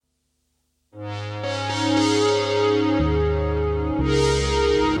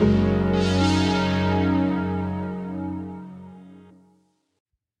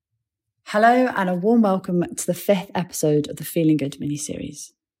Hello and a warm welcome to the 5th episode of the Feeling Good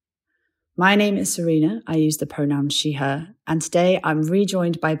mini-series. My name is Serena, I use the pronouns she, her, and today I'm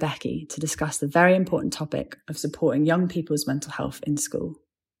rejoined by Becky to discuss the very important topic of supporting young people's mental health in school.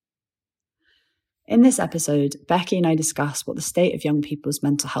 In this episode, Becky and I discuss what the state of young people's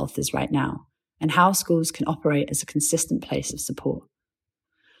mental health is right now and how schools can operate as a consistent place of support.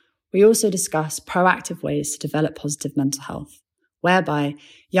 We also discuss proactive ways to develop positive mental health, whereby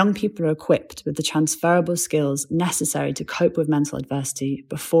young people are equipped with the transferable skills necessary to cope with mental adversity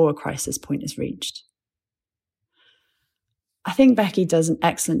before a crisis point is reached. I think Becky does an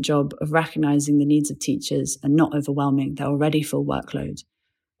excellent job of recognising the needs of teachers and not overwhelming their already full workload,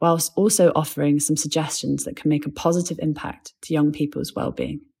 whilst also offering some suggestions that can make a positive impact to young people's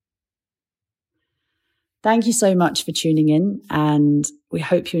well-being. Thank you so much for tuning in, and we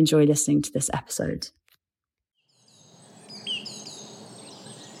hope you enjoy listening to this episode.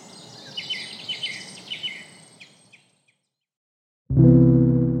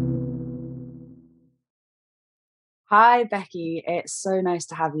 Hi, Becky. It's so nice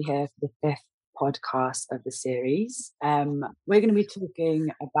to have you here for the 5th podcast of the series. We're going to be talking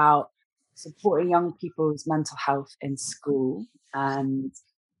about supporting young people's mental health in school. And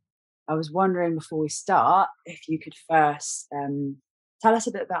I was wondering before we start, if you could first tell us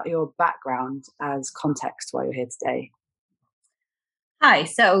a bit about your background as context while you're here today. Hi,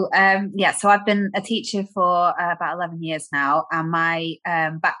 so I've been a teacher for about 11 years now, and my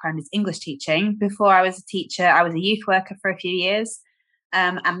background is English teaching. Before I was a teacher, I was a youth worker for a few years,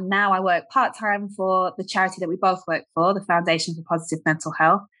 and now I work part-time for the charity that we both work for, the Foundation for Positive Mental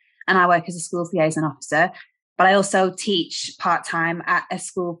Health, and I work as a schools liaison officer. But I also teach part-time at a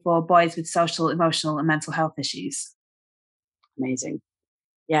school for boys with social, emotional, and mental health issues. Amazing.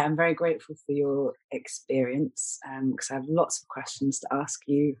 Yeah, I'm very grateful for your experience because I have lots of questions to ask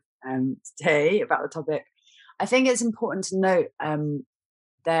you today about the topic. I think it's important to note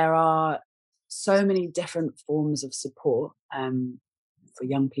there are so many different forms of support for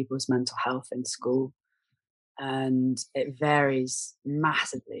young people's mental health in school, and it varies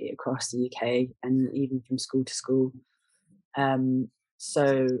massively across the UK and even from school to school.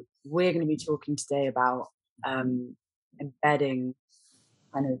 So we're going to be talking today about embedding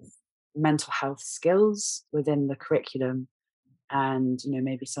kind of mental health skills within the curriculum, and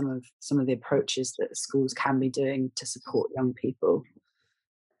maybe some of the approaches that schools can be doing to support young people.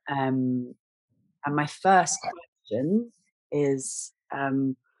 And my first question is,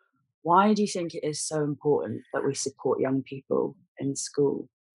 why do you think it is so important that we support young people in school?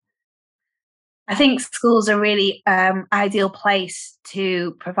 I think schools are a really ideal place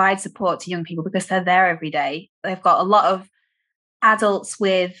to provide support to young people because they're there every day. They've got a lot of adults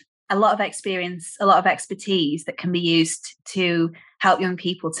with a lot of experience, a lot of expertise that can be used to help young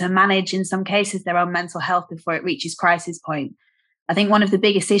people to manage, in some cases, their own mental health before it reaches crisis point. I think one of the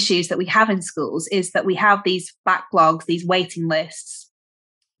biggest issues that we have in schools is that we have these backlogs, these waiting lists.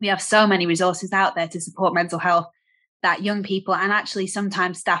 We have so many resources out there to support mental health that young people and actually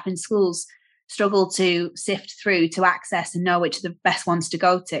sometimes staff in schools struggle to sift through to access and know which are the best ones to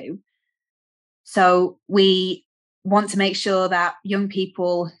go to. So we want to make sure that young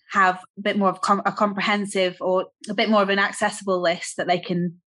people have a bit more of a comprehensive or a bit more of an accessible list that they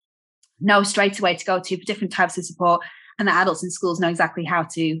can know straight away to go to for different types of support, and that adults in schools know exactly how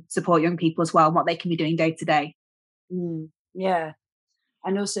to support young people as well and what they can be doing day to day. Yeah.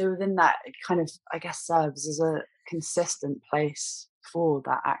 And also within that, it kind of, I guess, serves as a consistent place for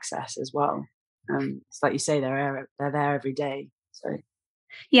that access as well. It's like you say, they're there every day. So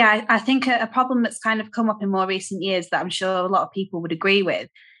yeah, I think a problem that's kind of come up in more recent years that I'm sure a lot of people would agree with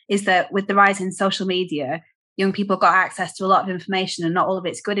is that with the rise in social media, young people got access to a lot of information and not all of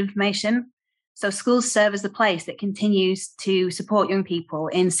it's good information. So schools serve as the place that continues to support young people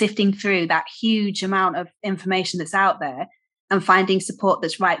in sifting through that huge amount of information that's out there and finding support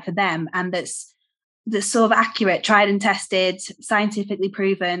that's right for them and that's sort of accurate, tried and tested, scientifically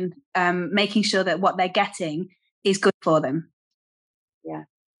proven, making sure that what they're getting is good for them. Yeah,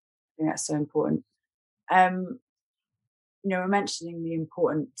 I think that's so important. We're mentioning the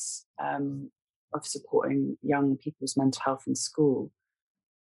importance of supporting young people's mental health in school.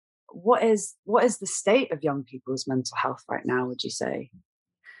 What is the state of young people's mental health right now, would you say?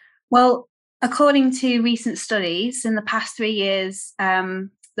 Well, according to recent studies, in the past 3 years,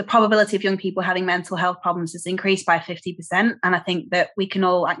 the probability of young people having mental health problems has increased by 50%. And I think that we can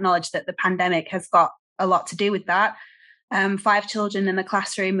all acknowledge that the pandemic has got a lot to do with that. 5 children in a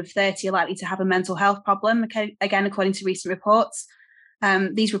classroom of 30 are likely to have a mental health problem, again, according to recent reports.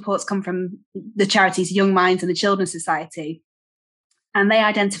 These reports come from the charities Young Minds and the Children's Society. And they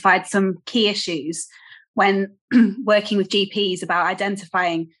identified some key issues when working with GPs about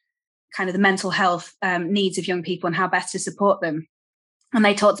identifying kind of the mental health needs of young people and how best to support them. And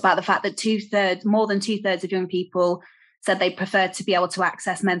they talked about the fact that more than two thirds of young people said they prefer to be able to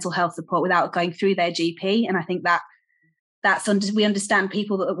access mental health support without going through their GP. And I think we understand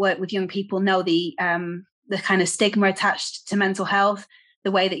people that work with young people know the kind of stigma attached to mental health,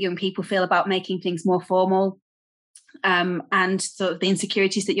 the way that young people feel about making things more formal, and sort of the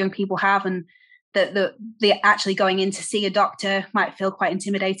insecurities that young people have, and that the actually going in to see a doctor might feel quite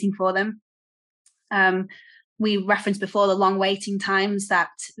intimidating for them. We referenced before the long waiting times that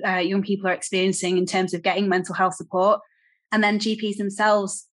young people are experiencing in terms of getting mental health support. And then GPs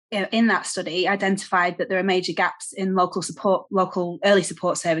themselves in that study identified that there are major gaps in local early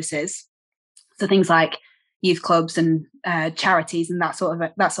support services. So things like youth clubs and charities and that sort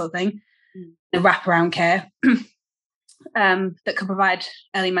of thing, the wraparound care that can provide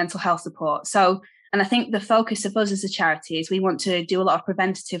early mental health support. So, and I think the focus of us as a charity is we want to do a lot of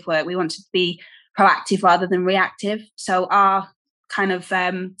preventative work. We want to be proactive rather than reactive. So our kind of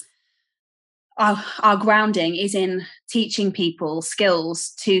our grounding is in teaching people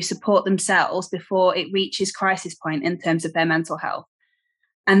skills to support themselves before it reaches crisis point in terms of their mental health.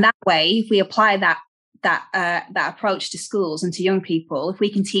 And that way, if we apply that approach to schools and to young people, if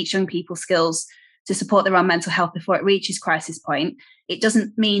we can teach young people skills to support their own mental health before it reaches crisis point, it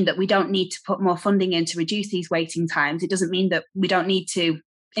doesn't mean that we don't need to put more funding in to reduce these waiting times. It doesn't mean that we don't need to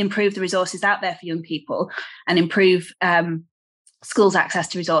improve the resources out there for young people and improve schools' access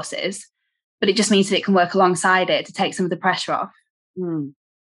to resources. But it just means that it can work alongside it to take some of the pressure off.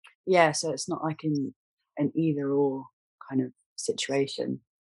 Yeah, so it's not like an either or kind of situation.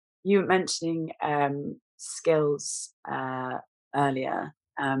 You were mentioning skills earlier.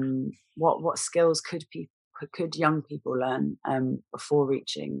 What skills could young people learn before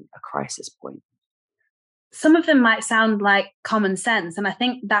reaching a crisis point? Some of them might sound like common sense, and I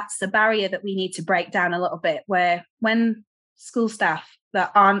think that's the barrier that we need to break down a little bit. Where when school staff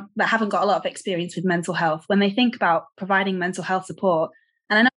that haven't got a lot of experience with mental health, when they think about providing mental health support,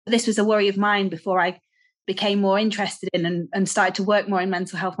 and I know this was a worry of mine before I became more interested in and started to work more in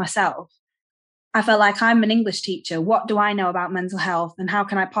mental health myself. I felt like I'm an English teacher. What do I know about mental health, and how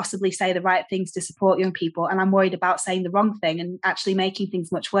can I possibly say the right things to support young people? And I'm worried about saying the wrong thing and actually making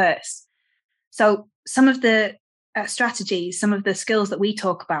things much worse. So some of the strategies, some of the skills that we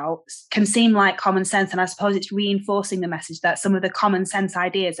talk about can seem like common sense. And I suppose it's reinforcing the message that some of the common sense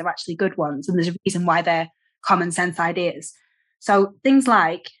ideas are actually good ones. And there's a reason why they're common sense ideas. So things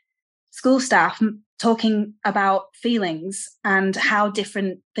like school staff talking about feelings and how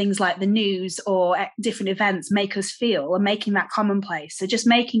different things like the news or different events make us feel, and making that commonplace. So just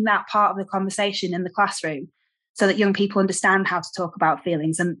making that part of the conversation in the classroom so that young people understand how to talk about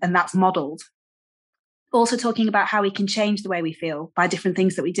feelings, and that's modelled. Also talking about how we can change the way we feel by different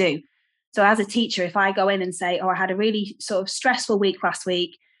things that we do. So as a teacher, if I go in and say, I had a really sort of stressful week last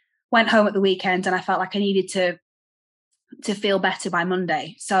week, went home at the weekend and I felt like I needed to feel better by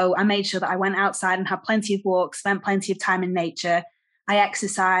Monday. So I made sure that I went outside and had plenty of walks, spent plenty of time in nature. I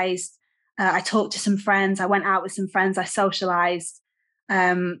exercised. I talked to some friends. I went out with some friends. I socialized.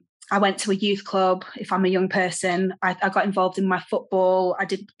 I went to a youth club. If I'm a young person, I got involved in my football. I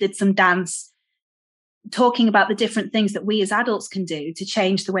did some dance. Talking about the different things that we as adults can do to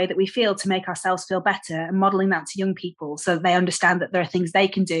change the way that we feel, to make ourselves feel better, and modeling that to young people so that they understand that there are things they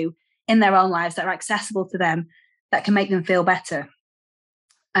can do in their own lives that are accessible to them that can make them feel better.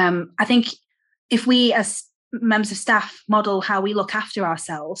 I think if we as members of staff model how we look after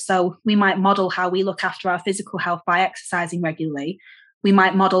ourselves, so we might model how we look after our physical health by exercising regularly. We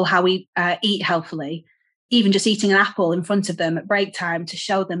might model how we eat healthily, even just eating an apple in front of them at break time to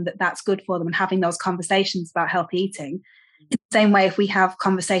show them that that's good for them, and having those conversations about healthy eating. In the same way, if we have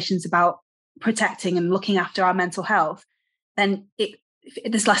conversations about protecting and looking after our mental health, then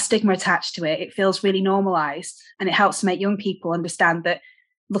there's less stigma attached to it. It feels really normalized, and it helps to make young people understand that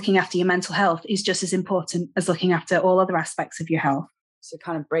looking after your mental health is just as important as looking after all other aspects of your health. So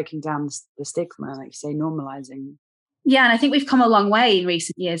kind of breaking down the stigma, like you say, normalizing. Yeah, and I think we've come a long way in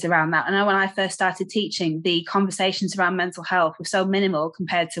recent years around that. I know when I first started teaching, the conversations around mental health were so minimal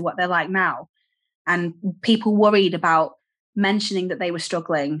compared to what they're like now. And people worried about mentioning that they were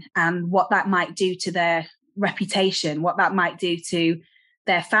struggling and what that might do to their reputation, what that might do to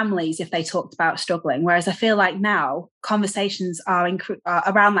their families if they talked about struggling. Whereas I feel like now conversations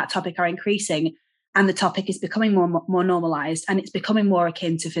around that topic are increasing, and the topic is becoming more normalized, and it's becoming more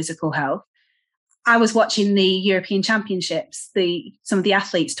akin to physical health. I was watching the European Championships, some of the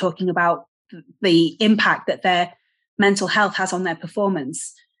athletes talking about the impact that their mental health has on their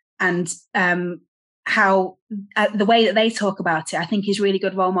performance. And how the way that they talk about it, I think, is really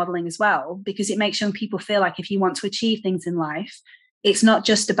good role modeling as well, because it makes young people feel like if you want to achieve things in life, it's not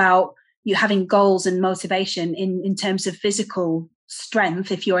just about you having goals and motivation in terms of physical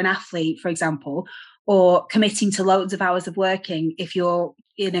strength, if you're an athlete, for example, or committing to loads of hours of working if you're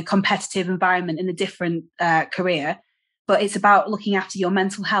in a competitive environment in a different career. But it's about looking after your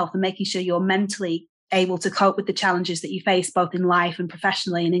mental health and making sure you're mentally able to cope with the challenges that you face both in life and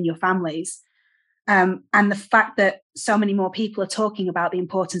professionally and in your families. And the fact that so many more people are talking about the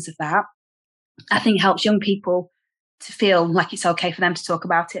importance of that, I think helps young people to feel like it's okay for them to talk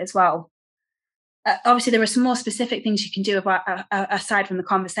about it as well. Obviously, there are some more specific things you can do about, aside from the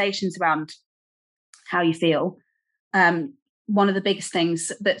conversations around how you feel. One of the biggest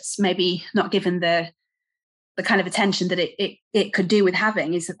things that's maybe not given the kind of attention that it could do with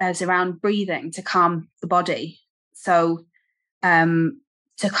having is around breathing to calm the body. So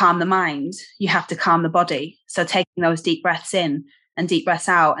to calm the mind, you have to calm the body. So taking those deep breaths in and deep breaths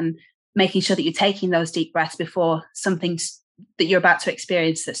out, and making sure that you're taking those deep breaths before something that you're about to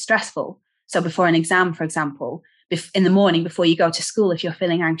experience that's stressful. So before an exam, for example, in the morning before you go to school, if you're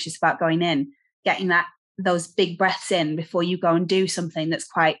feeling anxious about going in, getting those big breaths in before you go and do something that's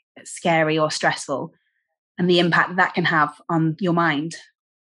quite scary or stressful, and the impact that can have on your mind.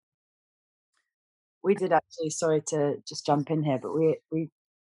 We did actually, sorry to just jump in here, but we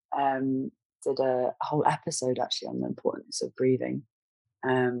did a whole episode actually on the importance of breathing.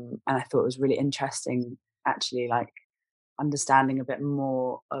 And I thought it was really interesting, actually, like understanding a bit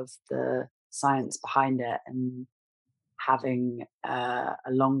more of the science behind it, and having a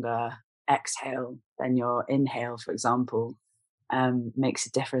longer exhale than your inhale, for example, makes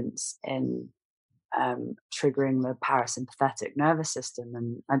a difference in triggering the parasympathetic nervous system.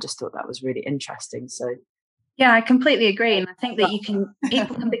 And I just thought that was really interesting. So yeah, I completely agree. And I think that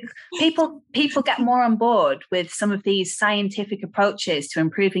people get more on board with some of these scientific approaches to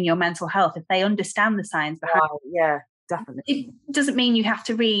improving your mental health if they understand the science behind it. Yeah, definitely. It doesn't mean you have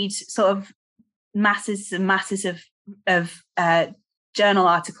to read sort of masses and masses of journal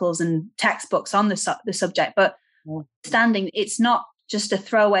articles and textbooks on the subject, but understanding it's not just a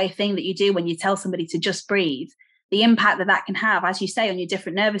throwaway thing that you do when you tell somebody to just breathe. The impact that can have, as you say, on your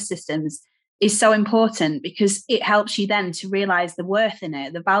different nervous systems is so important, because it helps you then to realize the worth in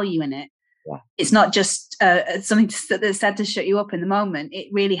it, the value in it. Yeah. It's not just something that's said to shut you up in the moment. It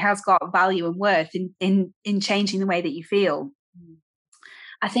really has got value and worth in changing the way that you feel.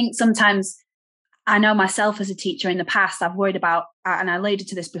 I think sometimes, I know myself as a teacher in the past, I've worried about, and I alluded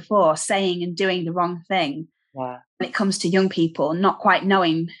to this before, saying and doing the wrong thing when it comes to young people, not quite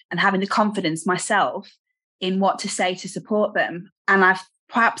knowing and having the confidence myself in what to say to support them. And I've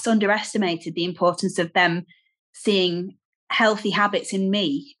perhaps underestimated the importance of them seeing healthy habits in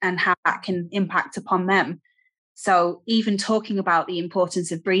me and how that can impact upon them. So even talking about the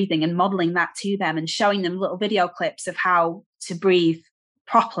importance of breathing and modeling that to them and showing them little video clips of how to breathe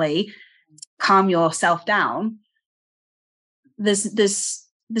properly, calm yourself down,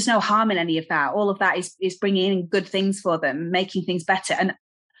 there's no harm in any of that. All of that is bringing in good things for them, making things better. And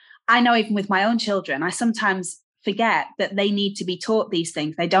I know even with my own children, I sometimes forget that they need to be taught these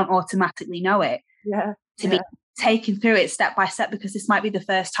things. They don't automatically know it. To be taken through it step by step, because this might be the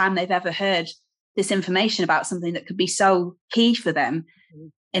first time they've ever heard this information about something that could be so key for them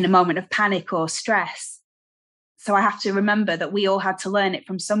in a moment of panic or stress. So I have to remember that we all had to learn it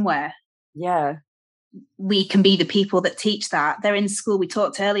from somewhere. Yeah. We can be the people that teach that. They're in school. We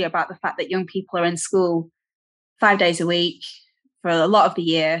talked earlier about the fact that young people are in school 5 days a week for a lot of the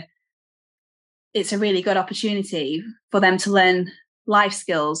year. It's a really good opportunity for them to learn life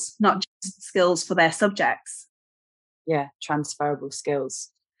skills, not just skills for their subjects. Yeah, transferable skills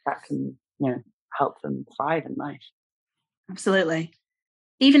that can, help them thrive in life. Absolutely.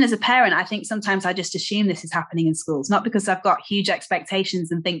 Even as a parent, I think sometimes I just assume this is happening in schools, not because I've got huge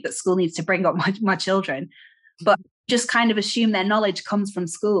expectations and think that school needs to bring up my children, but just kind of assume their knowledge comes from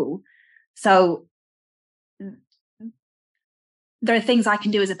school. So there are things I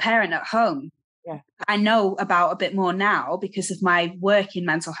can do as a parent at home. Yeah. I know about a bit more now because of my work in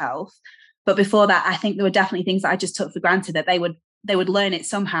mental health. But before that, I think there were definitely things that I just took for granted that they would learn it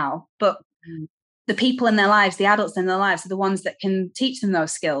somehow. But the people in their lives, the adults in their lives, are the ones that can teach them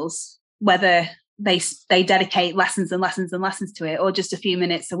those skills, whether they dedicate lessons and lessons and lessons to it or just a few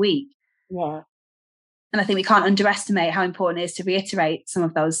minutes a week. Yeah. And I think we can't underestimate how important it is to reiterate some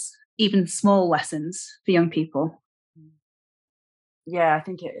of those even small lessons for young people. Yeah, I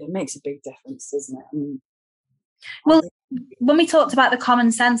think it makes a big difference, doesn't it? Well, when we talked about the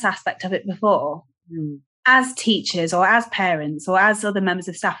common sense aspect of it before, as teachers or as parents or as other members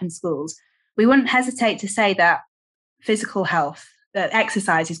of staff in schools, we wouldn't hesitate to say that physical health, that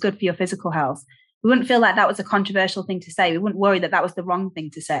exercise is good for your physical health. We wouldn't feel like that was a controversial thing to say. We wouldn't worry that that was the wrong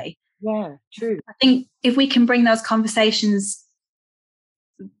thing to say. Yeah, true. I think if we can bring those conversations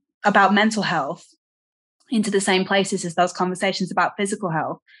about mental health into the same places as those conversations about physical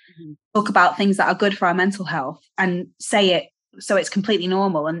health, talk about things that are good for our mental health and say it so it's completely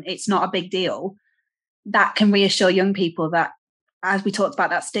normal and it's not a big deal, that can reassure young people that, as we talked about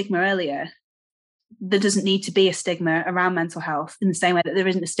that stigma earlier, there doesn't need to be a stigma around mental health in the same way that there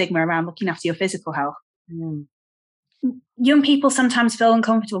isn't a stigma around looking after your physical health. Young people sometimes feel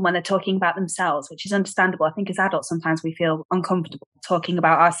uncomfortable when they're talking about themselves, which is understandable. I think as adults, sometimes we feel uncomfortable talking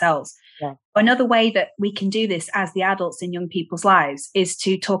about ourselves. Yeah. Another way that we can do this as the adults in young people's lives is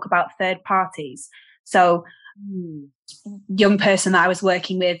to talk about third parties. So young person that I was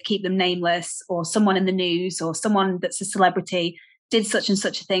working with, keep them nameless, or someone in the news or someone that's a celebrity did such and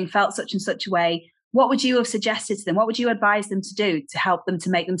such a thing, felt such and such a way. What would you have suggested to them? What would you advise them to do to help them to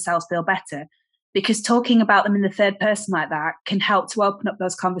make themselves feel better? Because talking about them in the third person like that can help to open up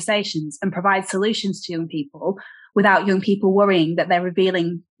those conversations and provide solutions to young people without young people worrying that they're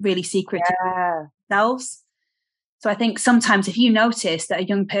revealing really secret themselves. So I think sometimes if you notice that a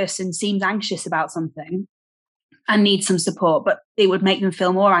young person seems anxious about something and needs some support, but it would make them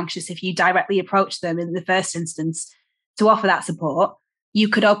feel more anxious if you directly approach them in the first instance to offer that support, you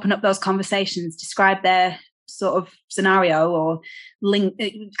could open up those conversations, describe their sort of scenario or link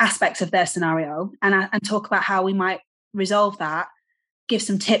aspects of their scenario and talk about how we might resolve that, give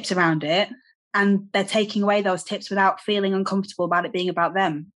some tips around it, and they're taking away those tips without feeling uncomfortable about it being about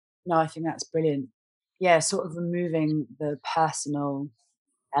them. No, I think that's brilliant. Yeah, sort of removing the personal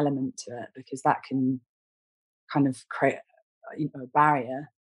element to it, because that can kind of create a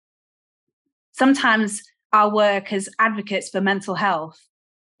barrier. Sometimes our work as advocates for mental health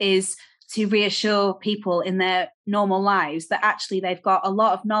is to reassure people in their normal lives that actually they've got a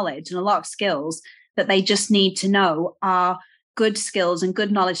lot of knowledge and a lot of skills that they just need to know are good skills and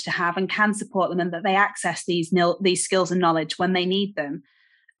good knowledge to have and can support them, and that they access these skills and knowledge when they need them.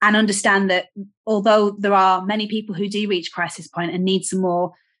 And understand that although there are many people who do reach crisis point and need some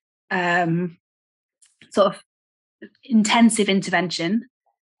more sort of intensive intervention,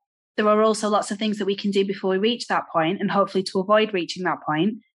 there are also lots of things that we can do before we reach that point, and hopefully to avoid reaching that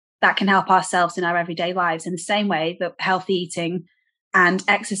point, that can help ourselves in our everyday lives in the same way that healthy eating and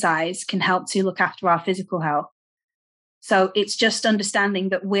exercise can help to look after our physical health. So it's just understanding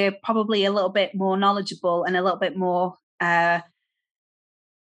that we're probably a little bit more knowledgeable and a little bit more have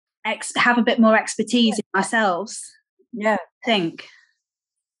a bit more expertise in ourselves. Yeah, I think.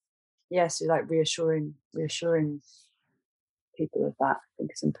 Yeah, so like reassuring people of that, I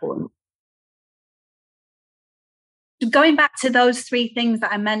think is important. Going back to those three things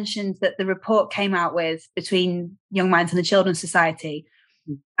that I mentioned that the report came out with between Young Minds and the Children's Society,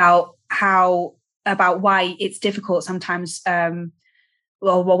 about why it's difficult sometimes, why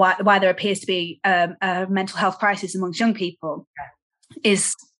there appears to be a mental health crisis amongst young people,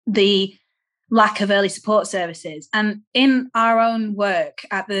 is the lack of early support services. And in our own work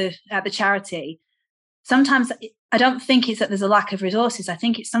at the charity, sometimes I don't think it's that there's a lack of resources. I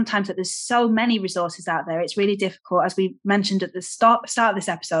think it's sometimes that there's so many resources out there. It's really difficult, as we mentioned at the start of this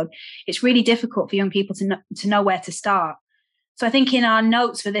episode, it's really difficult for young people to know where to start. So I think in our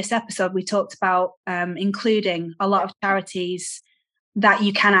notes for this episode, we talked about including a lot of charities that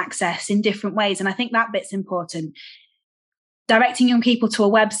you can access in different ways. And I think that bit's important. Directing young people to a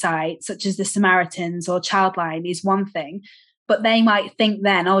website such as the Samaritans or Childline is one thing, but they might think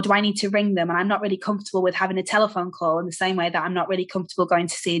then, oh, do I need to ring them? And I'm not really comfortable with having a telephone call in the same way that I'm not really comfortable going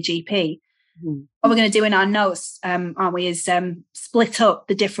to see a GP. What we're going to do in our notes, aren't we, is split up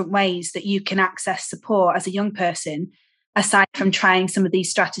the different ways that you can access support as a young person, aside from trying some of these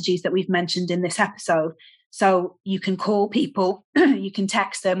strategies that we've mentioned in this episode. So you can call people, you can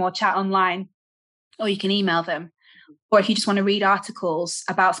text them or chat online, or you can email them. Or if you just want to read articles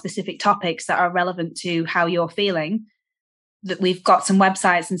about specific topics that are relevant to how you're feeling, that we've got some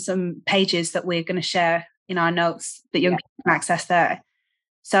websites and some pages that we're going to share in our notes that young people can access there.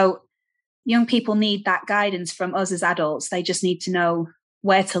 So young people need that guidance from us as adults. They just need to know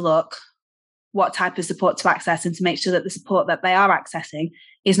where to look, what type of support to access, and to make sure that the support that they are accessing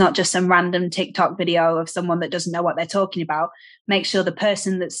is not just some random TikTok video of someone that doesn't know what they're talking about. Make sure the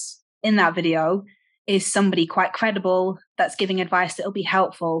person that's in that video is somebody quite credible that's giving advice that will be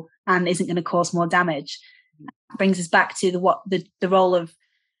helpful and isn't going to cause more damage. Brings us back to the role of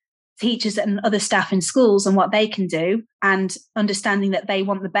teachers and other staff in schools and what they can do, and understanding that they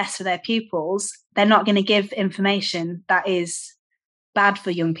want the best for their pupils, they're not going to give information that is bad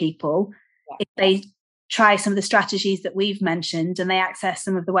for young people. If they try some of the strategies that we've mentioned and they access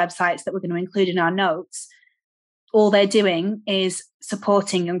some of the websites that we're going to include in our notes, all they're doing is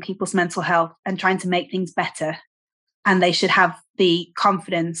supporting young people's mental health and trying to make things better. And they should have the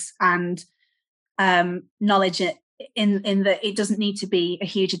confidence and knowledge in that it doesn't need to be a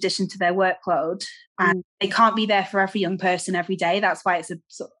huge addition to their workload, and they can't be there for every young person every day. That's why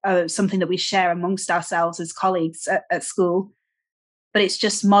it's something that we share amongst ourselves as colleagues at school. But it's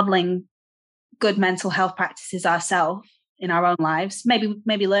just modeling good mental health practices ourselves in our own lives,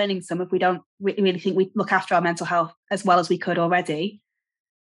 maybe learning some if we don't really think we look after our mental health as well as we could already,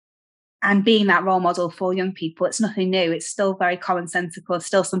 and being that role model for young people. It's nothing new. It's still very commonsensical. It's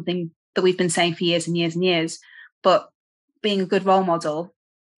still something that we've been saying for years and years and years. But being a good role model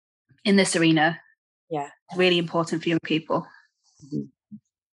in this arena, is really important for young people.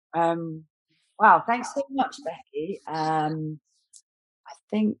 Wow, thanks so much, Becky.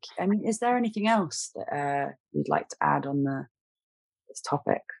 Is there anything else that you'd like to add on this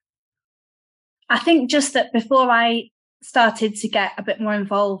topic? I think just that before I started to get a bit more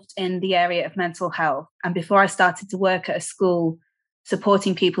involved in the area of mental health, and before I started to work at a school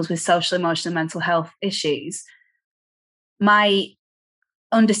supporting pupils with social, emotional, and mental health issues, my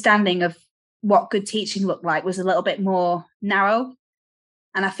understanding of what good teaching looked like was a little bit more narrow.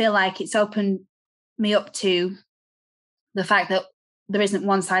 And I feel like it's opened me up to the fact that there isn't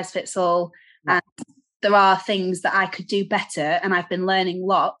one size fits all, and there are things that I could do better. And I've been learning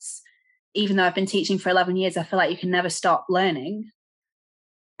lots. Even though I've been teaching for 11 years, I feel like you can never stop learning.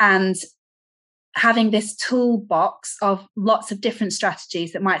 And having this toolbox of lots of different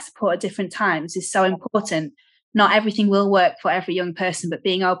strategies that might support at different times is so important. Not everything will work for every young person, but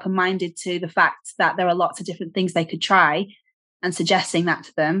being open-minded to the fact that there are lots of different things they could try and suggesting that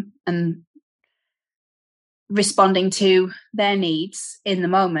to them and responding to their needs in the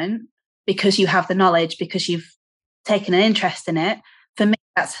moment because you have the knowledge, because you've taken an interest in it. For me,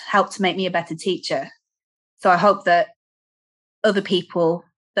 that's helped to make me a better teacher. So I hope that other people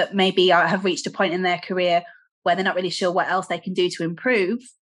that maybe have reached a point in their career where they're not really sure what else they can do to improve,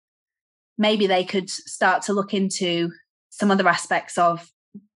 maybe they could start to look into some other aspects of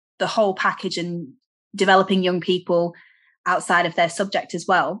the whole package and developing young people outside of their subject as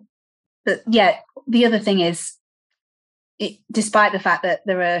well. But yeah, the other thing is, despite the fact that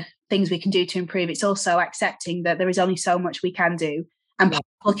there are things we can do to improve, it's also accepting that there is only so much we can do. And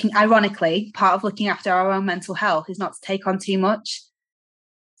ironically, part of looking after our own mental health is not to take on too much.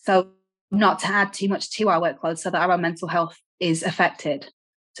 So not to add too much to our workload so that our own mental health is affected.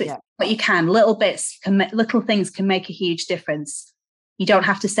 So it's what you can, little things can make a huge difference. You don't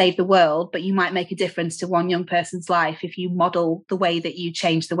have to save the world, but you might make a difference to one young person's life if you model the way that you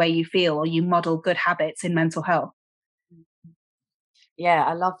change the way you feel, or you model good habits in mental health. Yeah,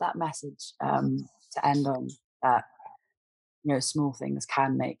 I love that message to end on, that small things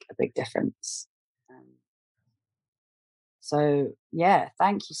can make a big difference. So yeah,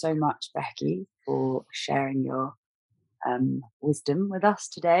 thank you so much, Becky, for sharing your wisdom with us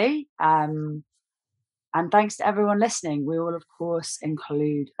today. And thanks to everyone listening. We will, of course,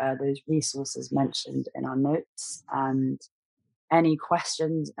 include those resources mentioned in our notes. And any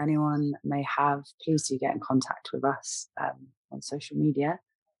questions anyone may have, please do get in contact with us on social media.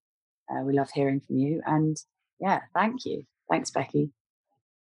 We love hearing from you. And yeah, thank you. Thanks, Becky.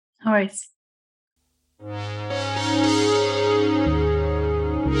 No worries.